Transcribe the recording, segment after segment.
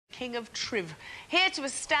king of triv, here to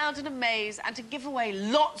astound and amaze and to give away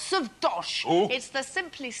lots of dosh. Ooh. It's the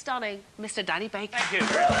simply stunning Mr. Danny Baker. Thank you.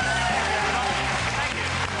 Thank you.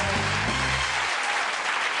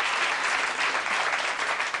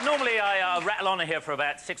 Normally, I rattle on here for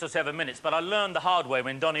about 6 or 7 minutes, but I learned the hard way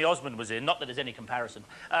when Donny Osmond was in, not that there's any comparison,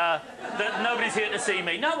 that nobody's here to see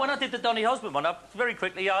me. No, when I did the Donny Osmond one, very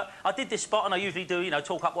quickly, I did this spot, and I usually do, you know,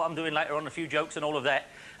 talk up what I'm doing later on, a few jokes and all of that.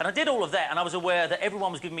 And I did all of that, and I was aware that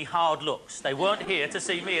everyone was giving me hard looks. They weren't here to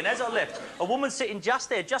see me. And as I left, a woman sitting just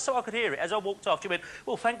there, just so I could hear it, as I walked off, she went,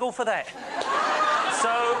 well, thank God for that. So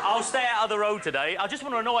I'll stay out of the road today. I just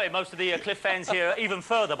want to annoy most of the Cliff fans here even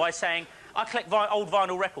further by saying I collect old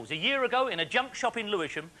vinyl records. A year ago, in a junk shop in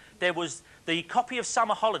Lewisham, there was the copy of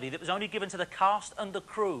Summer Holiday that was only given to the cast and the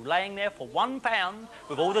crew, laying there for £1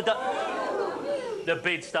 with all the... The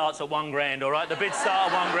bid starts at £1 all right? The bids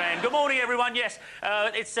start at £1. Good morning, everyone. Yes,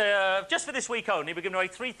 it's just for this week only. We're giving away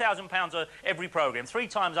 £3,000 every programme. 3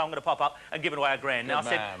 times I'm going to pop up and give away £1. Now, I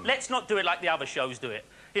said, let's not do it like the other shows do it.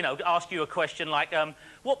 You know, ask you a question like,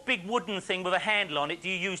 what big wooden thing with a handle on it do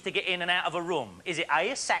you use to get in and out of a room? Is it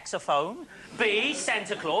A, a saxophone, B,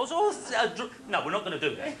 Santa Claus, or... No, we're not going to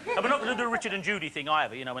do that. And we're not going to do a Richard and Judy thing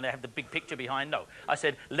either, you know, when they have the big picture behind. No. I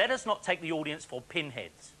said, let us not take the audience for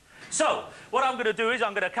pinheads. So, what I'm going to do is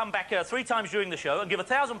I'm going to come back 3 times during the show and give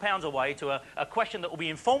 £1,000 away to a question that will be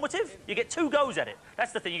informative. You get 2 goes at it.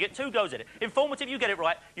 That's the thing, you get 2 goes at it. Informative, you get it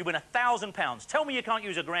right, you win £1,000. Tell me you can't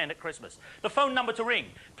use £1,000 at Christmas. The phone number to ring.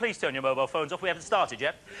 Please turn your mobile phones off, we haven't started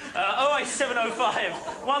yet.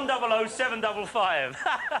 08705 100 755.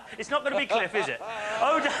 It's not going to be Cliff, is it?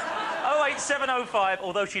 08705,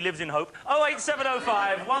 although she lives in hope.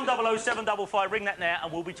 08705 100 755. Ring that now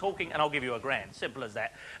and we'll be talking and I'll give you £1,000. Simple as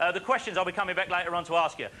that. The questions I'll be coming back later on to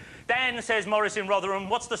ask you. Dan says, Morris in Rotherham,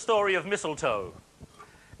 what's the story of mistletoe?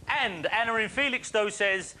 And Anna in Felixstowe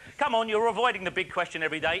says, come on, you're avoiding the big question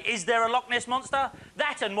every day. Is there a Loch Ness Monster?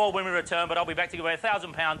 That and more when we return, but I'll be back to give away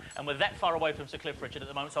 £1,000, and we're that far away from Sir Cliff Richard at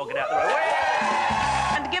the moment, so I'll get out the way.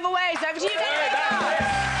 And giveaways, over to you, Gaby.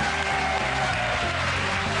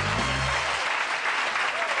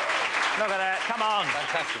 Look at that, come on.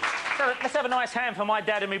 Fantastic. So let's have a nice hand for my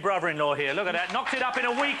dad and my brother-in-law here. Look at that, knocked it up in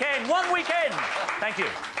a weekend. 1 weekend. Thank you.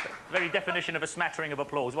 Very definition of a smattering of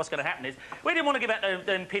applause. What's going to happen is, we didn't want to give out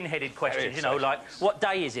them pin-headed questions, you know, like, what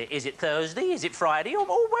day is it? Is it Thursday? Is it Friday?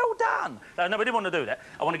 Oh, well done. No, we didn't want to do that.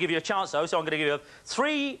 I want to give you a chance, though, so I'm going to give you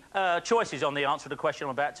 3 choices on the answer to the question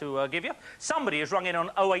I'm about to give you. Somebody has rung in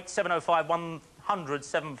on 08705 100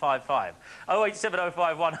 755.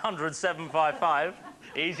 08705 100 755.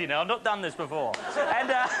 Easy now, I've not done this before. And,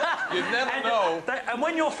 you never know. And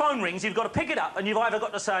when your phone rings, you've got to pick it up and you've either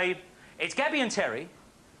got to say, it's Gaby and Terry,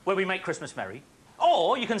 where we make Christmas merry,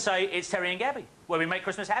 or you can say, it's Terry and Gaby, where we make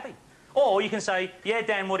Christmas happy. Or you can say, yeah,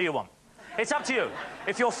 Dan, what do you want? It's up to you.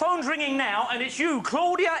 If your phone's ringing now and it's you,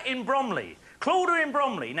 Claudia in Bromley. Claudia in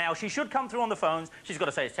Bromley. Now, she should come through on the phones. She's got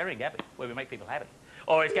to say, it's Terry and Gaby, where we make people happy.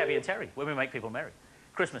 Or it's Gaby and Terry, where we make people merry.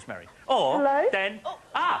 Christmas merry. Or hello? then... Oh.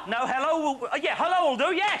 Ah, no, hello will... yeah, hello will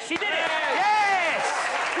do. Yes, she did it. Yes!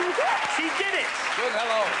 She did it. Good,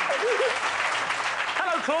 hello.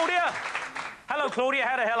 Hello, Claudia. Hello, Claudia.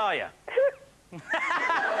 How the hell are you?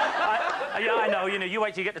 Yeah, I know. You know, you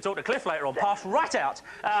wait till you get to talk to Cliff later on. Pass right out.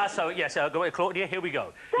 So, yes, go ahead, Claudia. Here we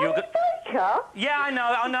go. Baker? Yeah,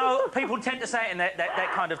 I know. People tend to say it in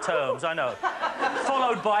that kind of terms, I know.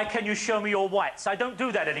 Followed by, can you show me your whites? I don't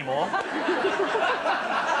do that anymore.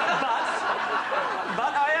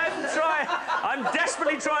 But I am trying... I'm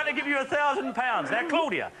desperately trying to give you £1,000. Now,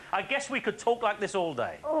 Claudia, I guess we could talk like this all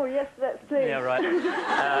day. Oh, yes, let's please. Yeah, right.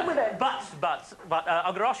 But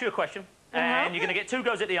I'm going to ask you a question, and you're going to get 2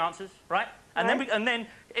 goes at the answers, right? And then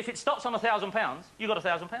if it stops on £1,000, you got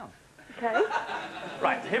 £1,000. Okay.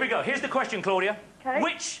 Right, here we go. Here's the question, Claudia. Okay.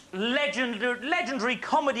 Which legendary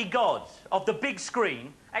comedy god of the big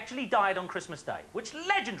screen actually died on Christmas Day? Which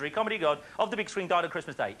legendary comedy god of the big screen died on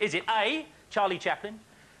Christmas Day? Is it A, Charlie Chaplin,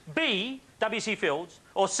 B, W.C. Fields,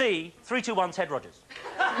 or C, 321 Ted Rogers?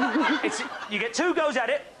 You get 2 goes at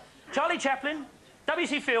it. Charlie Chaplin,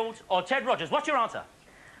 W.C. Fields, or Ted Rogers. What's your answer?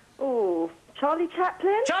 Oh, Charlie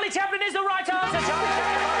Chaplin? Charlie Chaplin is the right answer. Charlie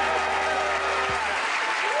Chaplin.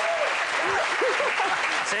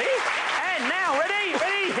 See? And now, ready?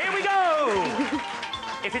 Here we go.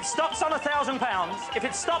 If it stops on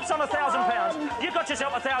 £1,000, you've got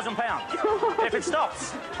yourself £1,000. If it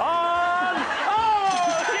stops on...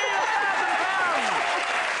 Oh, gee, £1,000.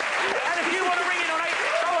 And if you want to ring in on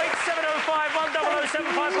 08705 100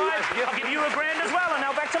 755, I'll give you £1,000 as well. And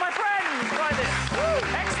now back to my friends. Try this.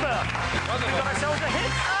 Expert. We've got ourselves a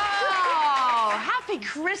hit. Oh, happy Happy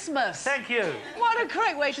Christmas. Thank you. What a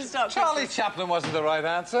great way to start Charlie Christmas. Chaplin wasn't the right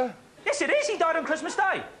answer. Yes, it is. He died on Christmas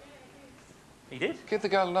Day. He did. Give the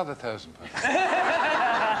girl another £1,000.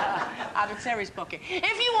 Out of Terry's pocket.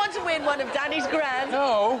 If you want to win one of Danny's grand...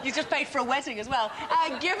 No. You just paid for a wedding as well.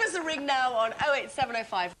 Give us a ring now on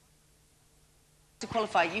 08705. To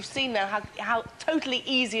qualify, you've seen now how totally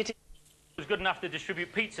easy it is. Was good enough to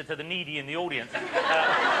distribute pizza to the needy in the audience. He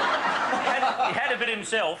had a bit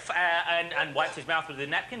himself and wiped his mouth with a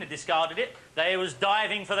napkin and discarded it. There he was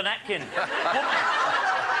diving for the napkin.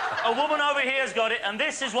 A woman over here's got it, and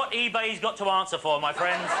this is what eBay's got to answer for, my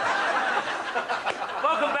friends.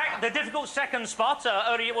 Welcome back. The difficult second spot.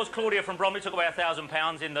 Earlier it was Claudia from Bromley, took away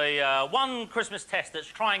 £1,000 in the one Christmas test that's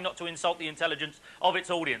trying not to insult the intelligence of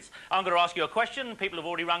its audience. I'm going to ask you a question. People have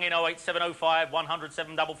already rung in 08705 100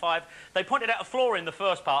 755. They pointed out a flaw in the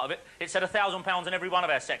first part of it. It said £1,000 in every one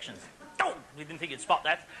of our sections. Oh, we didn't think you'd spot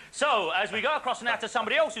that. So, as we go across now to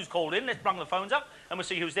somebody else who's called in, let's bring the phones up and we'll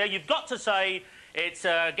see who's there. You've got to say it's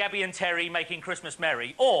Gaby and Terry making Christmas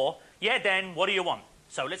merry, or, yeah, Dan, what do you want?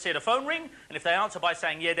 So let's hear the phone ring, and if they answer by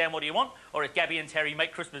saying, yeah, Dan, what do you want? Or if Gaby and Terry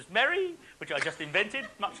make Christmas merry, which I just invented,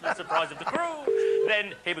 much to the surprise of the crew,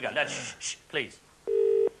 then here we go. Now, shh, please.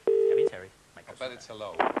 Gaby and Terry make I Christmas bet it's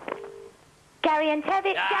hello. Gary and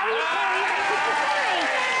Terry. Ah! Gary and Terry.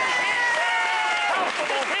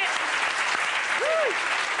 Comfortable hit.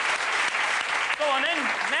 Go on then.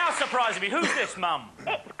 Now surprise me. Who's this, Mum?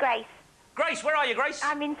 It's Grace. Grace, where are you, Grace?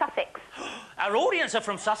 I'm in Sussex. Our audience are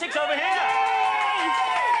from Sussex over here.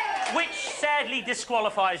 Which sadly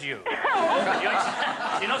disqualifies you.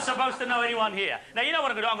 You're not supposed to know anyone here. Now, you know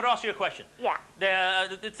what I'm going to do? I'm going to ask you a question. Yeah.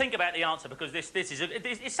 Think about the answer, because this is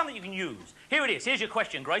it's something you can use. Here it is. Here's your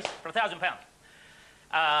question, Grace, for £1,000.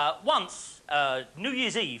 Once, New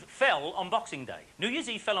Year's Eve fell on Boxing Day. New Year's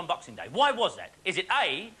Eve fell on Boxing Day. Why was that? Is it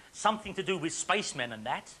A, something to do with spacemen and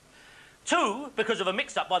that? 2, because of a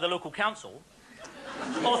mix-up by the local council?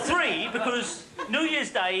 Or 3, because New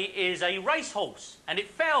Year's Day is a racehorse and it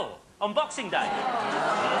fell on Boxing Day?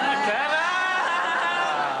 Clever!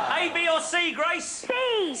 A, B or C, Grace? C. C it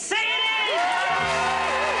is!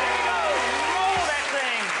 Here we go. Roll that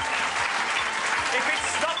thing. If it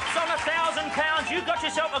stops on £1,000, you've got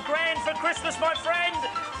yourself a grand for Christmas, my friend.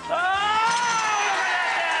 Oh!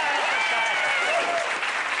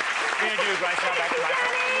 Here you do, Grace. Now back to my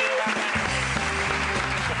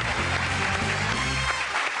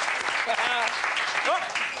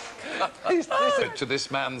He's listening to this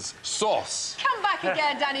man's sauce. Come back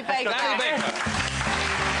again, Danny Baker. Danny Baker.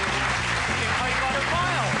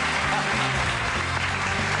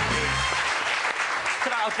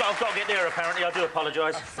 I've got to get there, apparently. I do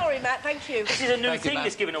apologise. Sorry, Matt, thank you. This is a new Thank you, thing, Matt.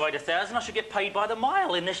 this giving away the £1,000. I should get paid by the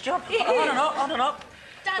mile in this job. On and up.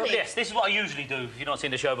 Danny. But yes, this is what I usually do. If you've not seen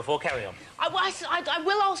the show before, carry on. I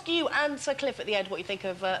will ask you and Sir Cliff at the end what you think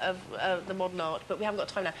of the modern art, but we haven't got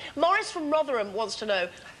time now. Morris from Rotherham wants to know,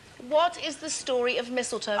 what is the story of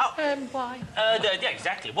mistletoe and why? Yeah,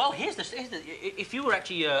 exactly. Well, here's the... If you were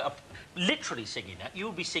actually literally singing that, you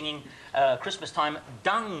would be singing Christmas time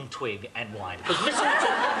dung, twig and wine. Because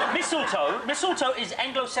mistletoe is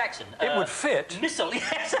Anglo-Saxon. It would fit. Missile,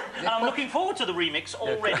 yes. I'm looking forward to the remix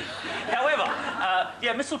already. However,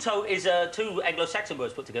 yeah, mistletoe is 2 Anglo-Saxon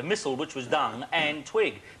words put together. Missile, which was dung, and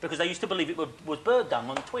twig, because they used to believe it was bird dung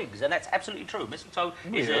on twigs, and that's absolutely true. Mistletoe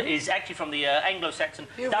is actually from the Anglo-Saxon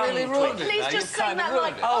dung really twig. ruined it. Please now. just You've sing kind of that ruined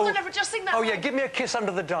like... it. Oh, never, just sing that Oh, like... yeah, give me a kiss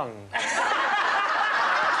under the dung. Just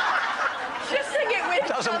sing it with...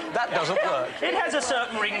 That doesn't work. It has a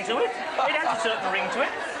certain ring to it.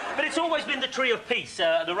 But it's always been the tree of peace.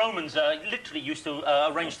 The Romans literally used to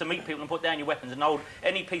arrange to meet people and put down your weapons and hold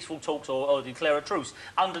any peaceful talks or declare a truce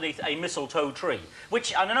underneath a mistletoe tree.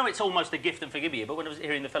 Which, I know it's almost a gift and forgive you, but when I was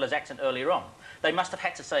hearing the fella's accent earlier on, they must have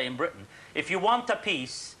had to say in Britain, if you want a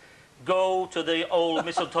peace, go to the old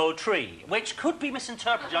mistletoe tree, which could be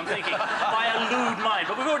misinterpreted, I'm thinking, by a lewd mind.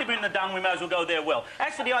 But we've already been in the dung, we may as well go there well.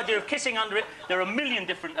 As for the idea of kissing under it, there are a million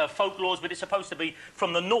different folklores, but it's supposed to be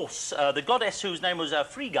from the Norse. The goddess whose name was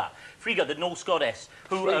Frigga, the Norse goddess,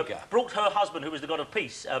 who brought her husband, who was the god of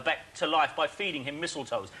peace, back to life by feeding him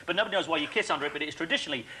mistletoes. But nobody knows why you kiss under it, but it is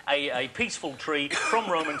traditionally a peaceful tree from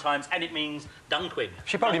Roman times, and it means dung twig.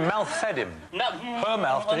 She probably mouth-fed him. No, Her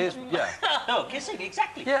mouth to his... Yeah. No, kissing,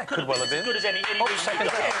 exactly. Yeah, could well have been. As good as any Oh, reason second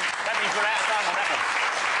to kiss. That means we're out of time on that one.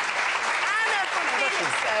 Anna from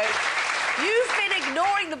Felixstowe, you've been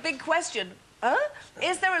ignoring the big question. Huh?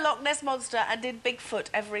 Is there a Loch Ness Monster and did Bigfoot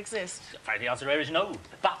ever exist? The answer there is no.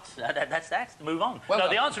 But that's that. Move on. Well no,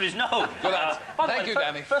 done. the answer is no. Good answer. By the Thank way, you, the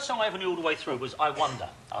Danny. first song I ever knew all the way through was I Wonder.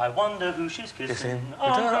 I wonder who she's kissing.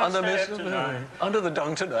 Under Under the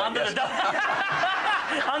dung tonight. Under the dung.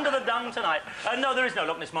 Under the dung tonight. No, there is no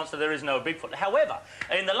Loch Ness Monster, there is no Bigfoot. However,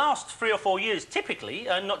 in the last 3 or 4 years, typically,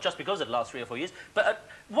 not just because of the last 3 or 4 years, but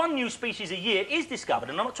one new species a year is discovered,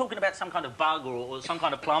 and I'm not talking about some kind of bug or some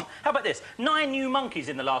kind of plant. How about this? 9 new monkeys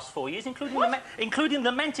in the last 4 years, including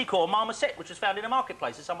the manticore marmoset, which was found in a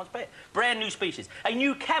marketplace as someone's pet. Brand new species. A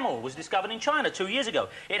new camel was discovered in China 2 years ago.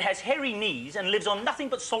 It has hairy knees and lives on nothing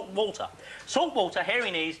but salt water. Salt water,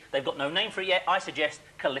 hairy knees, they've got no name for it yet. I suggest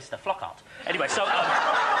Callista Flockhart. Anyway, so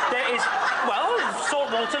there is... Well,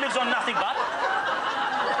 salt water lives on nothing but...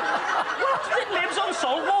 What? It lives on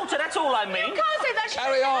salt water, that's all I mean. You can't say that. She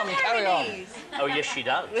Carry doesn't on, have carry hairy on. knees. Oh, yes, she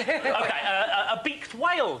does. OK, a beaked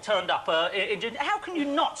whale turned up in... How can you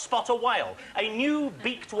not spot a whale? A new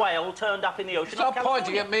beaked whale turned up in the ocean. Stop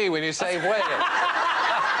pointing at me when you say whale.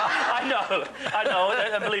 I know.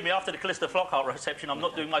 And believe me, after the Callista Flockhart reception, I'm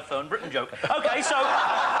not doing my Fern Britain joke. OK, so...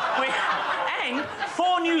 And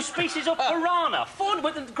 4 new species of piranha.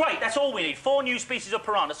 Great, that's all we need. 4 new species of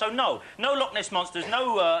piranha. So no Loch Ness Monsters,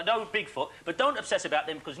 no Bigfoot, but don't obsess about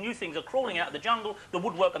them because new things are crawling out of the jungle, the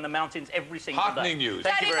woodwork and the mountains every single day. Heartening news.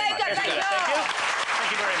 Thank you very much. Thank you.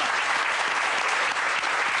 Thank you very much.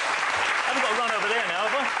 Haven't got to run over there now,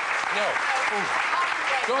 have I? No.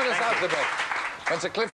 Join us out the bit. When Sir Cliff